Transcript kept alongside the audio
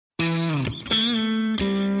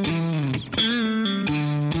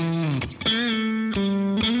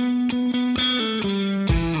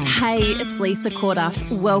it's Lisa Corduff.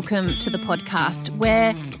 Welcome to the podcast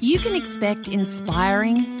where you can expect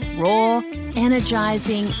inspiring, raw,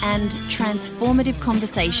 energising and transformative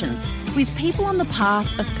conversations with people on the path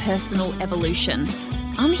of personal evolution.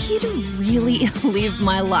 I'm here to really live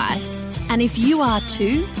my life, and if you are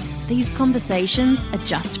too, these conversations are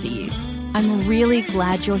just for you. I'm really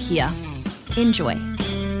glad you're here. Enjoy.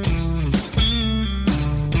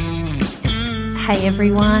 Hey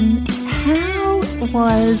everyone, how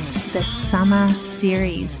was the summer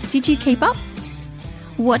series? Did you keep up?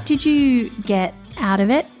 What did you get out of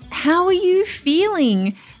it? How are you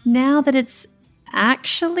feeling now that it's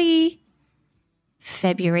actually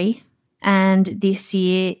February and this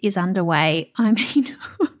year is underway? I mean,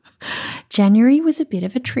 January was a bit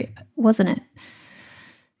of a trip, wasn't it?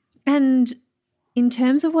 And in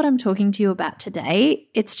terms of what I'm talking to you about today,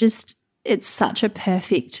 it's such a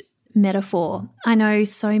perfect metaphor. I know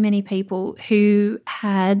so many people who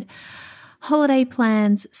had holiday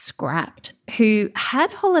plans scrapped, who had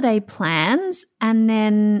holiday plans and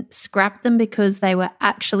then scrapped them because they were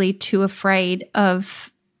actually too afraid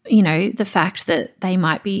of, the fact that they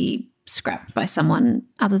might be scrapped by someone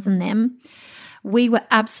other than them. We were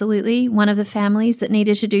absolutely one of the families that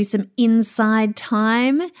needed to do some inside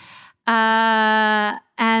time, and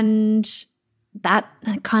that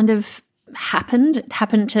kind of happened. It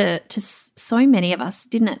happened to so many of us,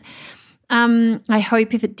 didn't it? I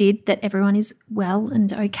hope if it did that everyone is well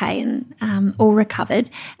and okay and all recovered.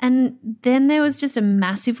 And then there was just a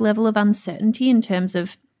massive level of uncertainty in terms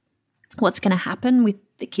of what's going to happen with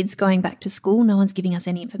the kids going back to school. No one's giving us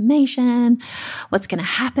any information. What's going to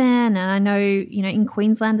happen? And I know, in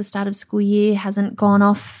Queensland, the start of school year hasn't gone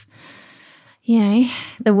off the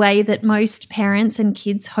way that most parents and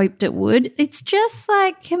kids hoped it would. It's just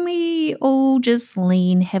like, can we all just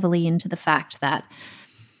lean heavily into the fact that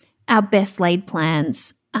our best laid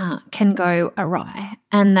plans can go awry,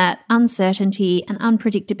 and that uncertainty and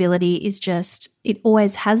unpredictability is just, it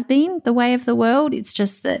always has been the way of the world. It's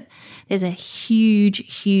just that there's a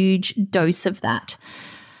huge, huge dose of that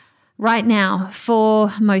right now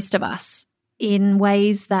for most of us, in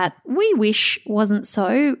ways that we wish wasn't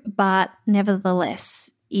so, but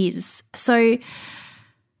nevertheless is. So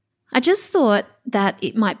I just thought that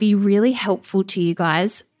it might be really helpful to you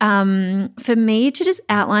guys for me to just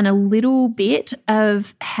outline a little bit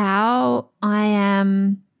of how I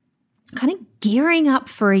am kind of gearing up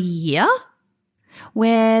for a year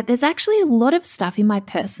where there's actually a lot of stuff in my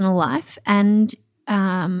personal life and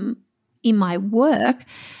in my work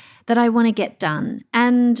that I want to get done.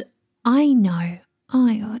 And I know, oh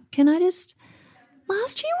my God,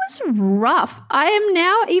 last year was rough. I am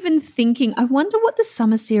now even thinking, I wonder what the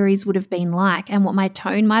summer series would have been like and what my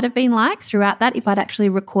tone might have been like throughout that if I'd actually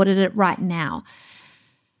recorded it right now.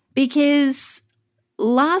 Because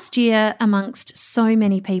last year, amongst so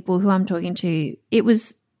many people who I'm talking to, I would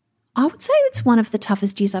say it's one of the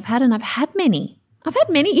toughest years I've had, and I've had many. I've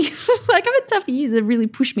had tough years that really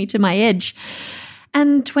pushed me to my edge.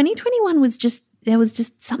 And 2021 there was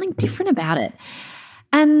just something different about it.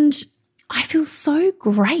 And I feel so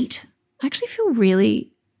great. I actually feel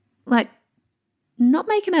really, not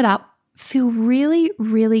making it up, feel really,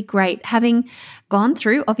 really great, having gone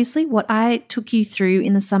through, obviously, what I took you through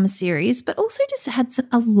in the summer series, but also just had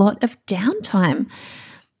a lot of downtime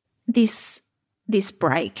this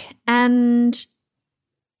break. And,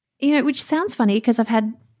 which sounds funny because I've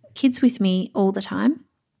had kids with me all the time,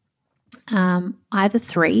 either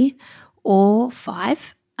 3 or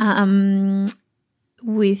 5,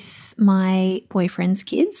 with my boyfriend's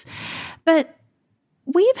kids. But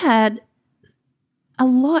we've had a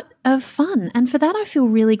lot of fun, and for that I feel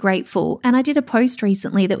really grateful. And I did a post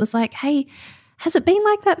recently that was like, hey, has it been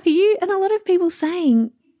like that for you? And a lot of people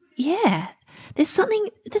saying, yeah, there's something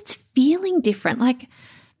that's feeling different, like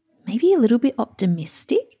maybe a little bit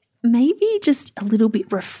optimistic, maybe just a little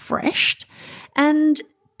bit refreshed. And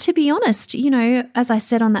to be honest, as I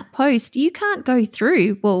said on that post, you can't go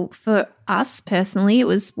through, well, for us personally, it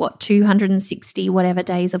was 260 whatever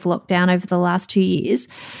days of lockdown over the last 2 years,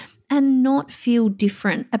 and not feel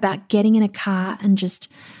different about getting in a car and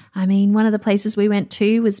one of the places we went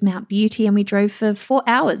to was Mount Beauty, and we drove for 4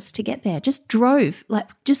 hours to get there. Just drove,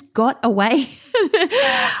 just got away.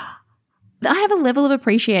 I have a level of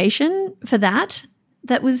appreciation for that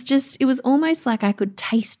was it was almost like I could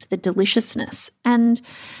taste the deliciousness. And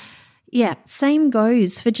yeah, same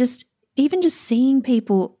goes for even just seeing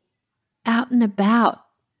people out and about.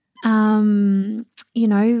 I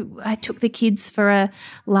took the kids for a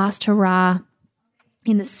last hurrah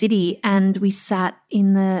in the city, and we sat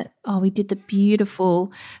in we did the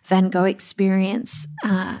beautiful Van Gogh experience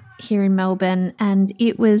here in Melbourne, and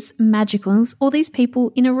it was magical. It was all these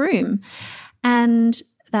people in a room. And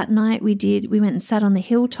that night we went and sat on the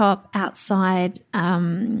hilltop outside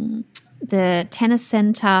the tennis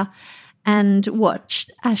centre and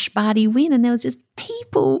watched Ash Barty win, and there was just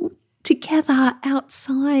people together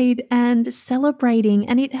outside and celebrating,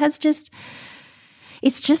 and it's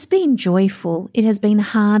just been joyful. It has been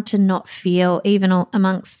hard to not feel, even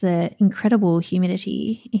amongst the incredible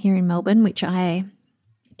humidity here in Melbourne, which I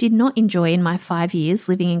did not enjoy in my 5 years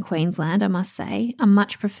living in Queensland, I must say. I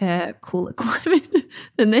much prefer cooler climate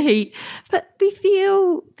than the heat. But we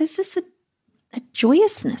feel there's just a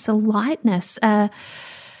joyousness, a lightness, a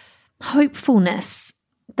hopefulness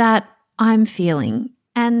that I'm feeling.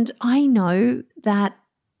 And I know that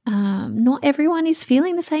not everyone is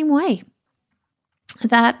feeling the same way.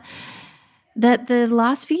 That the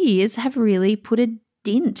last few years have really put a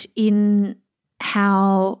dint in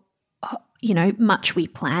how, much we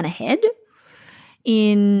plan ahead.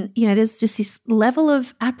 There's just this level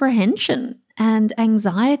of apprehension and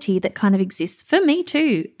anxiety that kind of exists for me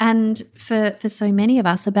too, and for so many of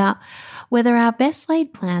us, about whether our best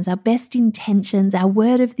laid plans, our best intentions, our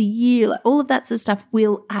word of the year, like all of that sort of stuff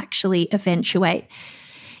will actually eventuate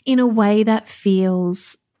in a way that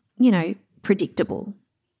feels, predictable.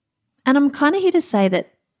 And I'm kind of here to say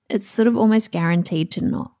that it's sort of almost guaranteed to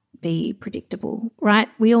not be predictable, right?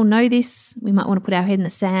 We all know this. We might want to put our head in the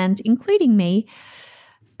sand, including me.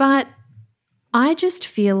 But I just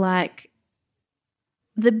feel like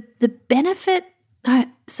the benefit,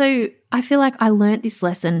 so I feel like I learnt this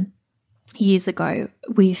lesson years ago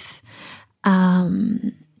with,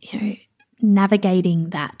 navigating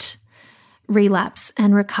that relapse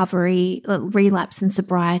and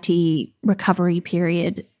sobriety recovery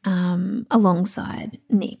period alongside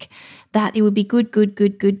Nick, that it would be good,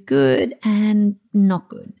 and not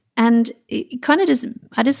good. And it kind of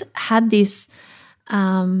I just had this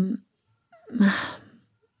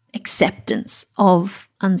acceptance of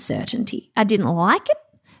uncertainty. I didn't like it,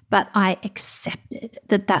 but I accepted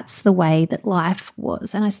that that's the way that life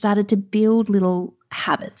was. And I started to build little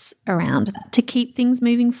habits around that to keep things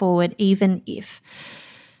moving forward, even if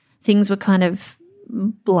things were kind of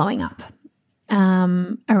blowing up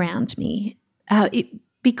around me,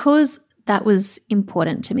 because that was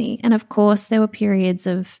important to me. And of course, there were periods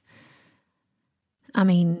of,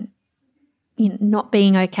 not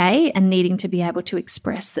being okay and needing to be able to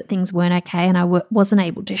express that things weren't okay, and I wasn't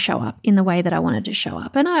able to show up in the way that I wanted to show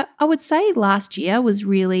up. And I would say last year was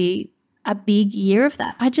really a big year of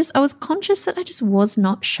that. I was conscious that I just was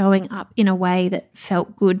not showing up in a way that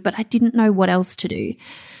felt good, but I didn't know what else to do.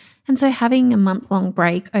 And so having a month-long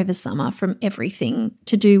break over summer from everything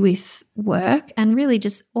to do with work, and really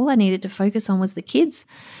just all I needed to focus on was the kids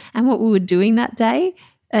and what we were doing that day.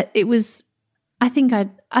 It was, I think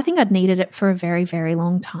I'd needed it for a very, very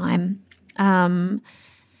long time. And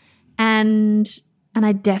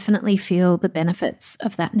I definitely feel the benefits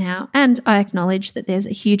of that now. And I acknowledge that there's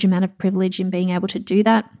a huge amount of privilege in being able to do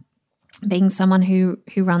that, being someone who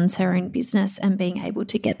runs her own business and being able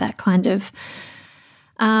to get that kind of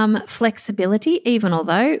flexibility, even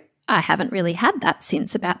although I haven't really had that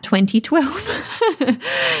since about 2012.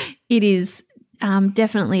 It is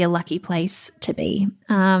definitely a lucky place to be,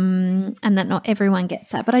 and that not everyone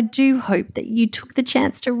gets that. But I do hope that you took the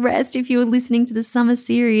chance to rest if you were listening to the summer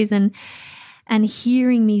series and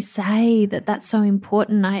hearing me say that that's so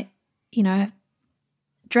important. I,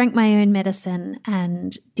 drank my own medicine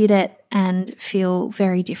and did it and feel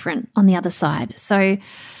very different on the other side. So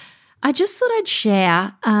I just thought I'd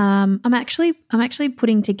share. I'm actually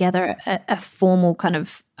putting together a formal kind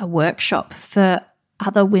of a workshop for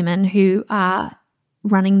other women who are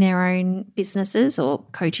running their own businesses or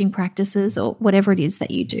coaching practices or whatever it is that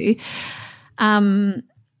you do,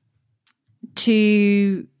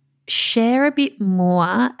 to share a bit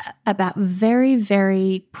more about very,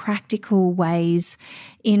 very practical ways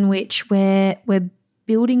in which we're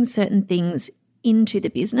building certain things into the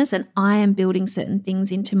business, and I am building certain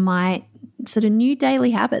things into my sort of new daily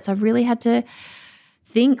habits. I've really had to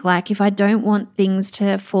think, like, if I don't want things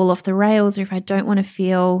to fall off the rails, or if I don't want to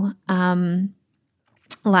feel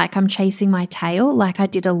like I'm chasing my tail, like I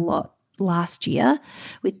did a lot last year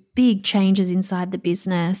with big changes inside the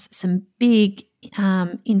business, some big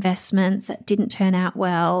investments that didn't turn out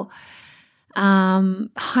well,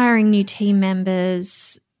 hiring new team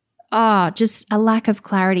members, just a lack of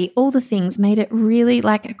clarity. All the things made it really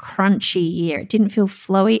like a crunchy year. It didn't feel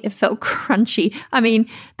flowy. It felt crunchy. I mean,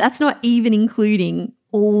 that's not even including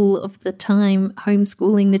all of the time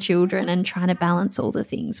homeschooling the children and trying to balance all the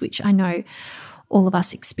things, which I know all of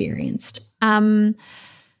us experienced.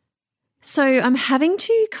 So I'm having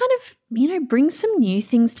to kind of, bring some new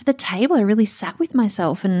things to the table. I really sat with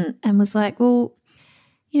myself and was like, well,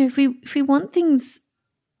 if we want things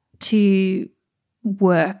to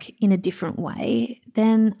work in a different way,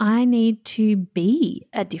 then I need to be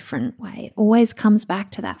a different way. It always comes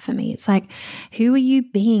back to that for me. It's like, who are you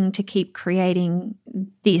being to keep creating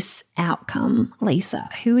this outcome, Lisa?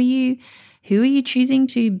 Who are you choosing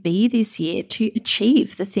to be this year to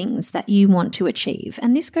achieve the things that you want to achieve?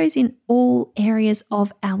 And this goes in all areas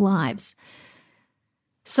of our lives.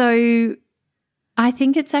 So I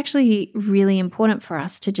think it's actually really important for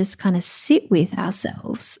us to just kind of sit with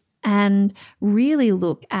ourselves and really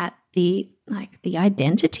look at the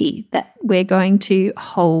identity that we're going to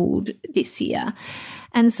hold this year.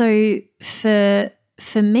 And so for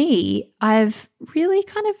me, I've really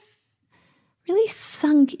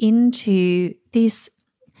sunk into this,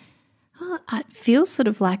 it feels sort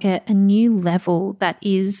of like a new level that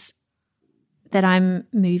I'm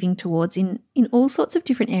moving towards in all sorts of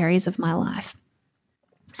different areas of my life.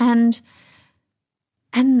 And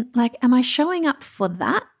like, am I showing up for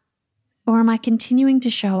that? Or am I continuing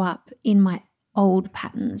to show up in my old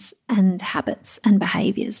patterns and habits and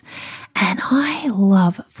behaviors? And I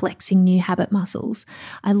love flexing new habit muscles.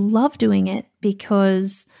 I love doing it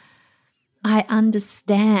because I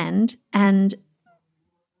understand and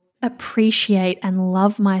appreciate and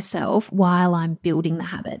love myself while I'm building the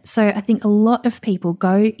habit. So I think a lot of people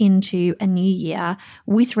go into a new year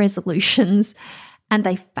with resolutions and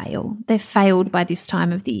they fail. They're failed by this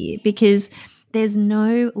time of the year because there's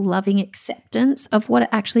no loving acceptance of what it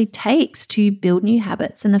actually takes to build new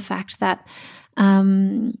habits, and the fact that,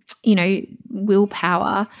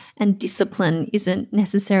 willpower and discipline isn't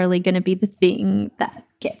necessarily going to be the thing that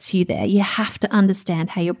gets you there. You have to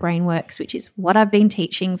understand how your brain works, which is what I've been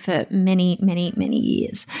teaching for many, many, many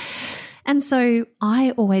years. And so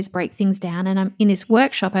I always break things down, and I'm in this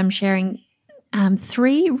workshop, I'm sharing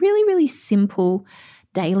 3 really, really simple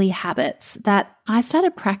daily habits that I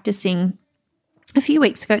started practicing a few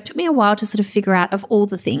weeks ago. It took me a while to sort of figure out, of all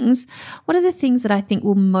the things, what are the things that I think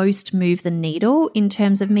will most move the needle in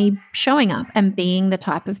terms of me showing up and being the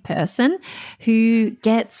type of person who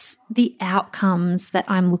gets the outcomes that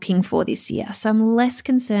I'm looking for this year. So I'm less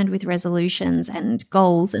concerned with resolutions and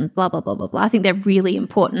goals and blah, blah, blah, blah, blah. I think they're really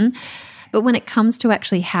important. But when it comes to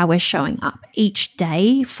actually how we're showing up each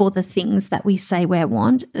day for the things that we say we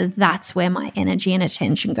want, that's where my energy and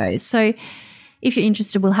attention goes. So if you're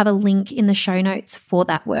interested, we'll have a link in the show notes for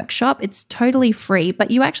that workshop. It's totally free, but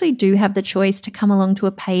you actually do have the choice to come along to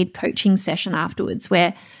a paid coaching session afterwards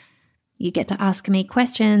where you get to ask me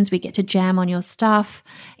questions, we get to jam on your stuff,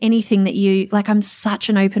 anything that you like. I'm such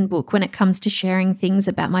an open book when it comes to sharing things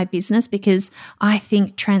about my business, because I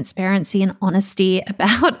think transparency and honesty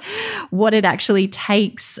about what it actually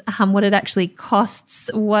takes, what it actually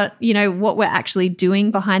costs, what we're actually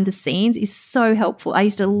doing behind the scenes is so helpful. I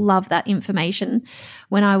used to love that information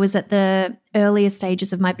when I was at the earlier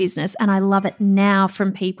stages of my business, and I love it now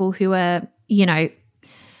from people who are,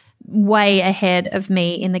 way ahead of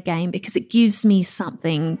me in the game, because it gives me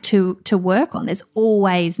something to work on. There's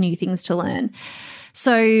always new things to learn.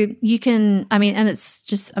 So you can,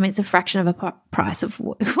 it's a fraction of a price of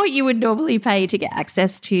what you would normally pay to get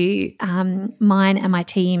access to mine and my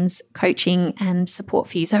team's coaching and support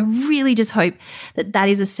for you. So I really just hope that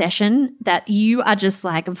is a session that you are just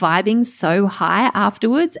like vibing so high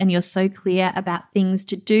afterwards, and you're so clear about things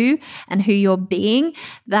to do and who you're being,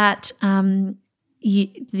 that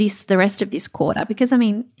the rest of this quarter, because I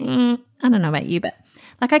don't know about you, but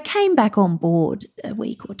like I came back on board a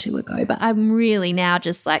week or two ago, but I'm really now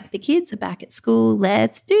just like, the kids are back at school,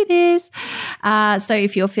 let's do this. So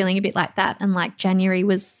if you're feeling a bit like that, and like January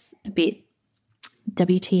was a bit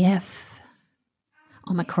WTF,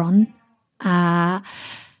 Omicron,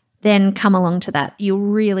 then come along to that. You'll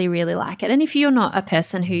really, really like it. And if you're not a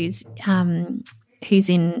person who's in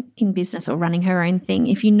business or running her own thing,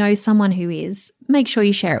 if you know someone who is, make sure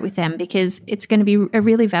you share it with them, because it's going to be a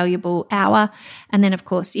really valuable hour. And then, of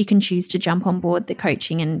course, you can choose to jump on board the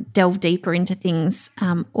coaching and delve deeper into things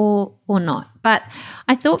or not. But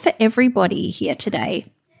I thought for everybody here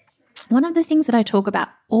today, one of the things that I talk about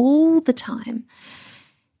all the time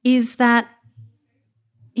is that,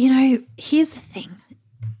 here's the thing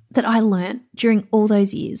that I learned during all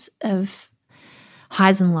those years of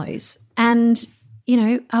highs and lows. And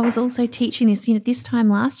I was also teaching this, this time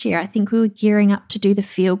last year, I think we were gearing up to do the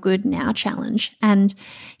Feel Good Now challenge. And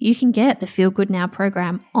you can get the Feel Good Now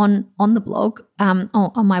program on the blog, on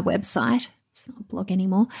my website. it's not a blog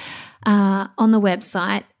anymore, on the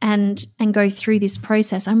website and go through this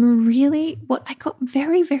process. What I got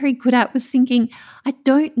very, very good at was thinking, I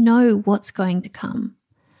don't know what's going to come.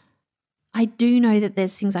 I do know that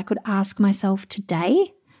there's things I could ask myself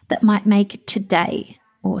today that might make today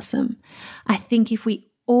awesome. I think if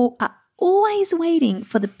we all are always waiting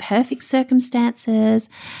for the perfect circumstances,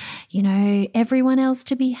 everyone else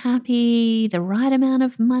to be happy, the right amount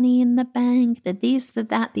of money in the bank, the this, the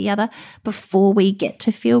that, the other, before we get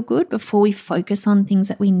to feel good, before we focus on things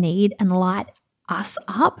that we need and light us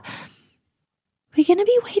up, we're going to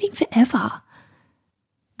be waiting forever.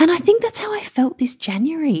 And I think that's how I felt this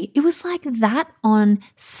January. It was like that on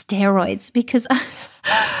steroids because,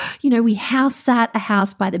 we sat a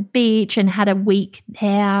house by the beach and had a week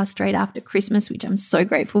there straight after Christmas, which I'm so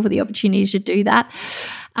grateful for the opportunity to do that.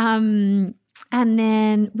 And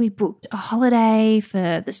then we booked a holiday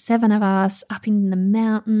for the 7 of us up in the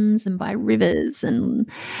mountains and by rivers, and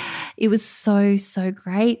it was so, so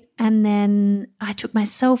great. And then I took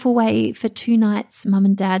myself away for 2 nights. Mum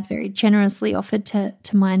and Dad very generously offered to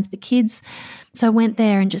mind the kids. So I went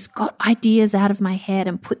there and just got ideas out of my head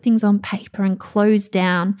and put things on paper and closed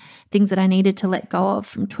down things that I needed to let go of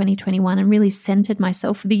from 2021 and really centered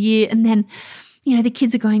myself for the year. And then the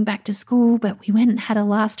kids are going back to school, but we went and had a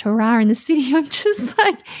last hurrah in the city. I'm just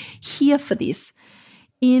like here for this,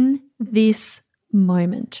 in this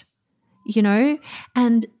moment,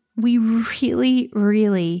 and we really,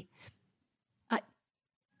 really,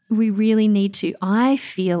 need to, I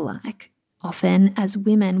feel like often as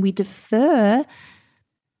women, we defer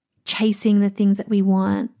chasing the things that we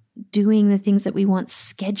want, doing the things that we want,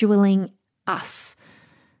 scheduling us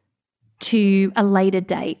to a later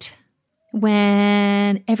date,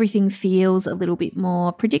 when everything feels a little bit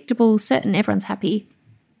more predictable, certain, everyone's happy,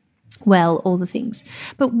 well, all the things.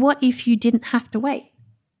 But what if you didn't have to wait?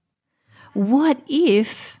 What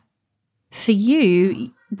if for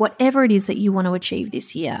you, whatever it is that you want to achieve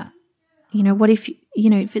this year, what if,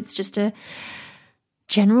 if it's just a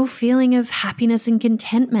general feeling of happiness and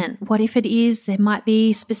contentment? What if it is, there might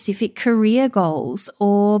be specific career goals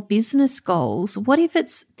or business goals? What if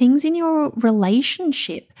it's things in your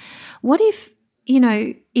relationship? What if,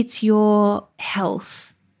 it's your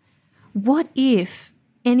health? What if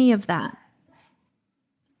any of that,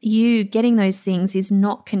 you getting those things is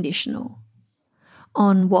not conditional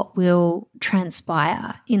on what will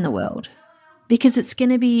transpire in the world? Because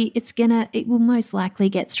it will most likely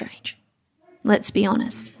get strange. Let's be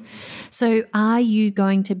honest. So are you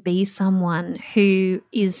going to be someone who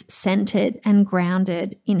is centered and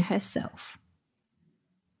grounded in herself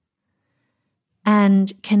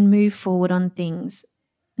and can move forward on things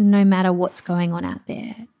no matter what's going on out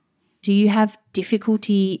there? Do you have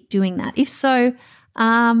difficulty doing that? If so,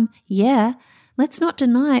 yeah, let's not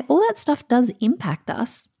deny all that stuff does impact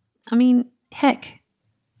us. I mean, heck,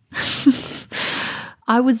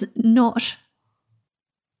 I was not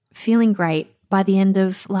feeling great by the end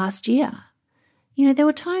of last year. There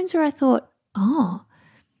were times where I thought,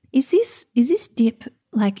 is this dip,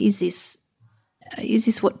 like, is this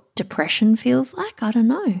what depression feels like? I don't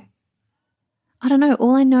know.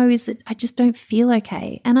 All I know is that I just don't feel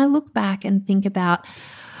okay. And I look back and think about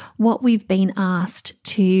what we've been asked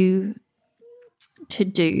to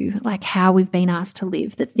do, like how we've been asked to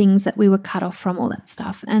live, the things that we were cut off from, all that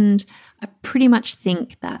stuff. And I pretty much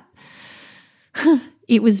think that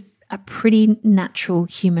it was a pretty natural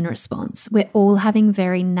human response. We're all having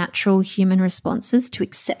very natural human responses to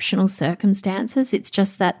exceptional circumstances. It's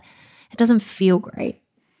just that it doesn't feel great.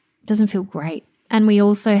 It doesn't feel great. And we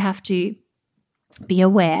also have to be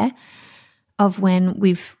aware of when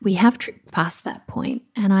we have tripped past that point.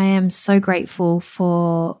 And I am so grateful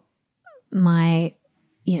for my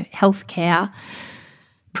healthcare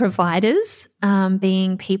providers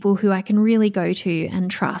being people who I can really go to and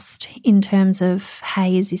trust in terms of,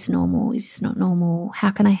 hey, is this normal? Is this not normal?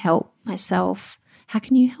 How can I help myself? How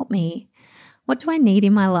can you help me? What do I need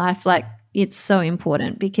in my life? Like, it's so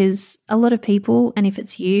important because a lot of people, and if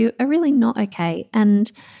it's you, are really not okay. And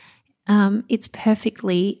it's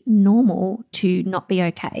perfectly normal to not be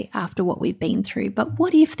okay after what we've been through. But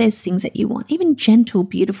what if there's things that you want, even gentle,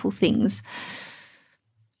 beautiful things,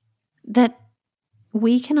 that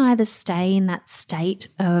we can either stay in that state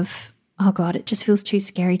of, oh God, it just feels too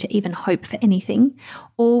scary to even hope for anything,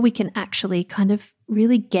 or we can actually kind of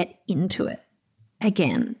really get into it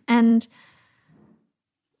again. And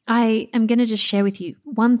I am going to just share with you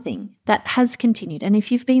one thing that has continued. And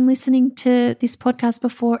if you've been listening to this podcast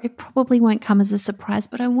before, it probably won't come as a surprise,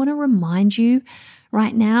 but I want to remind you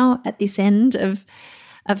right now at this end of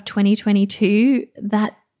 2022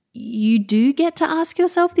 that you do get to ask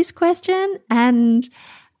yourself this question, and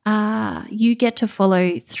you get to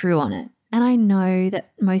follow through on it. And I know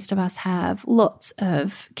that most of us have lots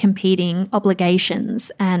of competing obligations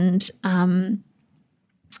and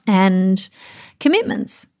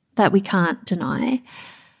commitments that we can't deny.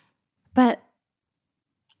 But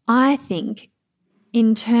I think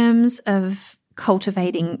in terms of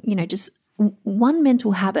cultivating, just one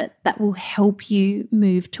mental habit that will help you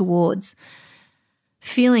move towards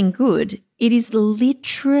feeling good, it is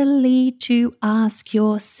literally to ask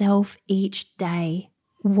yourself each day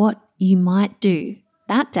what you might do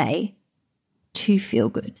that day to feel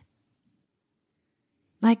good.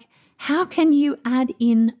 Like, how can you add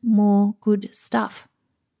in more good stuff?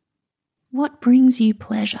 What brings you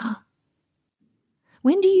pleasure?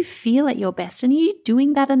 When do you feel at your best? And are you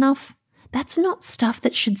doing that enough? That's not stuff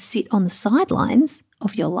that should sit on the sidelines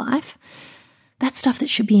of your life. That's stuff that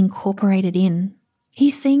should be incorporated in. Are you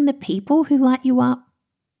seeing the people who light you up?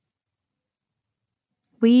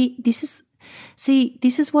 This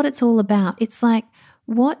is what it's all about. It's like,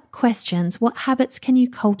 what questions, what habits can you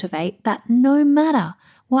cultivate that no matter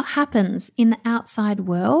what happens in the outside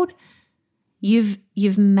world, you've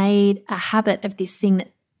made a habit of this thing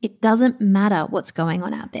that it doesn't matter what's going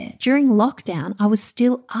on out there. During lockdown, I was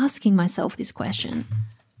still asking myself this question.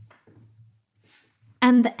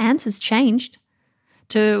 And the answers changed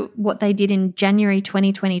to what they did in January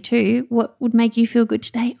 2022. What would make you feel good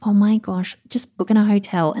today? Oh my gosh, just booking a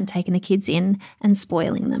hotel and taking the kids in and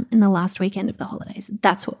spoiling them in the last weekend of the holidays.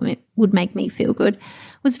 That's what would make me feel good. It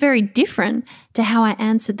was very different to how I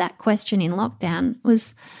answered that question in lockdown. It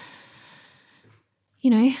was,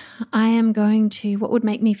 what would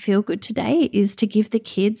make me feel good today is to give the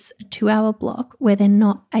kids a 2-hour block where they're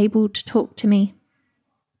not able to talk to me.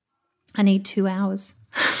 I need 2 hours.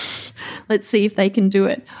 Let's see if they can do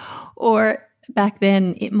it. Or back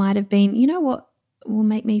then it might have been, what will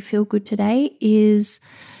make me feel good today is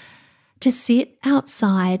to sit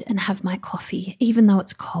outside and have my coffee, even though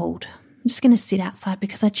it's cold. I'm just going to sit outside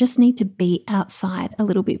because I just need to be outside a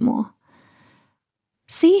little bit more.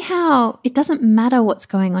 See how it doesn't matter what's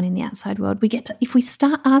going on in the outside world. If we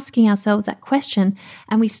start asking ourselves that question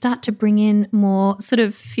and we start to bring in more sort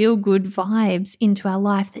of feel-good vibes into our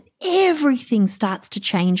life, that everything starts to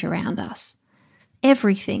change around us.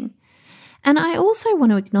 Everything. And I also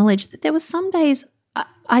want to acknowledge that there were some days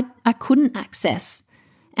I couldn't access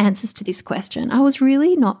answers to this question. I was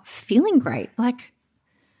really not feeling great.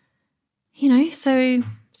 So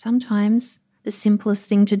sometimes the simplest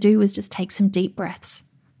thing to do was just take some deep breaths.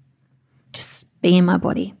 Just be in my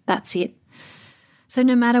body. That's it. So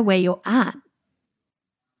no matter where you're at,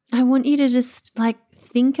 I want you to just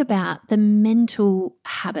think about the mental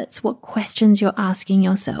habits, what questions you're asking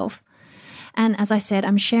yourself. And as I said,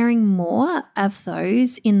 I'm sharing more of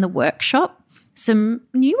those in the workshop, some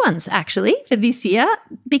new ones actually for this year,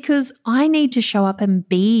 because I need to show up and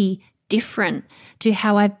be different to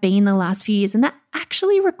how I've been the last few years. And that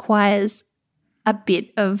actually requires a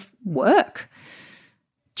bit of work.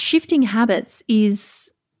 Shifting habits is,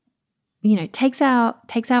 takes our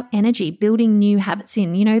energy, building new habits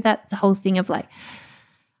in. That the whole thing of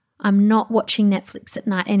I'm not watching Netflix at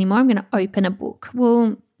night anymore. I'm going to open a book.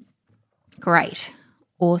 Well, great.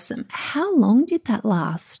 Awesome. How long did that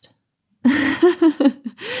last?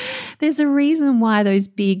 There's a reason why those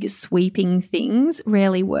big sweeping things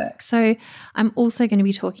rarely work. So I'm also going to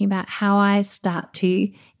be talking about how I start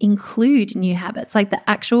to include new habits, like the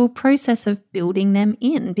actual process of building them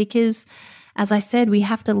in, because as I said, we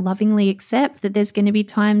have to lovingly accept that there's going to be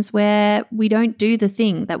times where we don't do the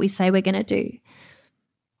thing that we say we're going to do.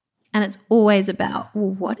 And it's always about, well,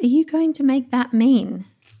 what are you going to make that mean?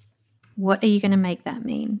 What are you going to make that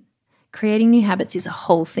mean? Creating new habits is a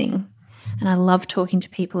whole thing. And I love talking to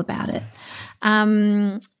people about it.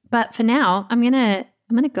 But for now, I'm gonna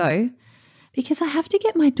go because I have to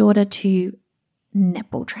get my daughter to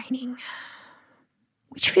netball training,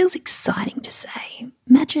 which feels exciting to say.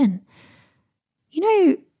 Imagine,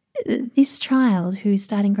 this child who's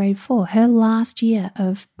starting grade 4, her last year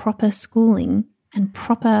of proper schooling and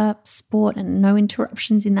proper sport and no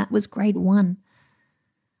interruptions in that was grade 1.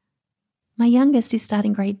 My youngest is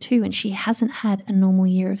starting grade 2 and she hasn't had a normal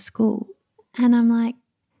year of school. And I'm like,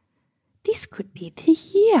 this could be the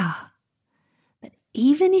year. But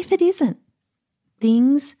even if it isn't,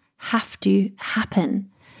 things have to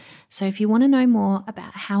happen. So if you want to know more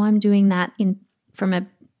about how I'm doing that from a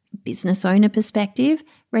business owner perspective,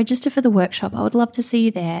 register for the workshop. I would love to see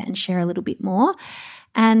you there and share a little bit more.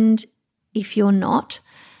 And if you're not,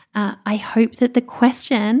 I hope that the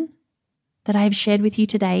question that I've shared with you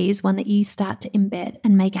today is one that you start to embed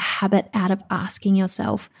and make a habit out of asking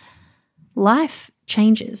yourself. Life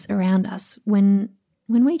changes around us when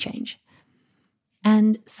we change.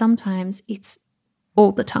 And sometimes it's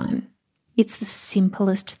all the time. It's the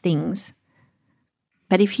simplest things.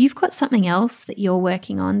 But if you've got something else that you're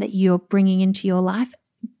working on, that you're bringing into your life,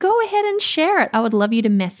 go ahead and share it. I would love you to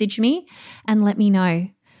message me and let me know.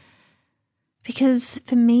 Because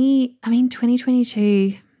for me,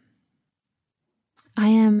 2022, I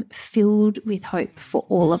am filled with hope for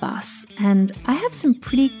all of us. And I have some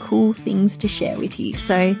pretty cool things to share with you.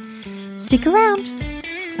 So stick around.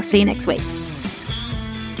 I'll see you next week.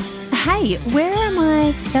 Hey, where are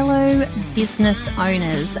my fellow business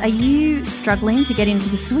owners? Are you struggling to get into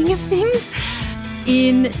the swing of things?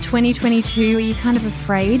 In 2022, are you kind of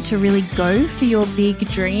afraid to really go for your big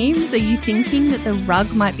dreams? Are you thinking that the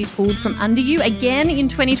rug might be pulled from under you again in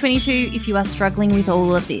 2022 if you are struggling with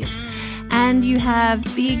all of this? And you have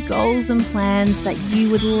big goals and plans that you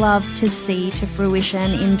would love to see to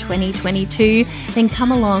fruition in 2022, then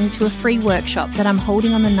come along to a free workshop that I'm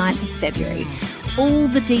holding on the 9th of February. All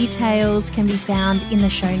the details can be found in the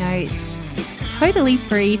show notes. It's totally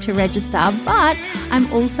free to register, but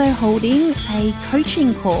I'm also holding a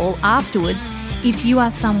coaching call afterwards if you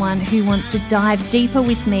are someone who wants to dive deeper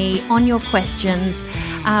with me on your questions,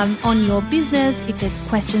 on your business. If there's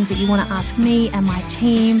questions that you want to ask me and my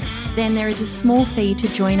team, then there is a small fee to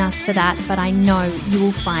join us for that, but I know you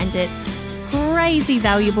will find it crazy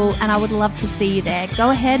valuable and I would love to see you there. Go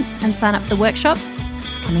ahead and sign up for the workshop.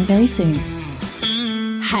 It's coming very soon.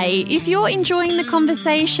 Hey, if you're enjoying the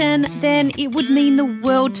conversation, then it would mean the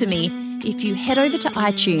world to me if you head over to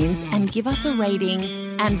iTunes and give us a rating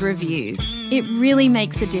and review. It really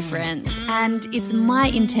makes a difference, and it's my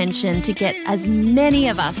intention to get as many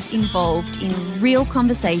of us involved in real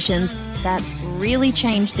conversations that really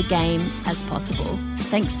change the game as possible.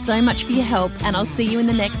 Thanks so much for your help, and I'll see you in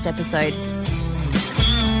the next episode.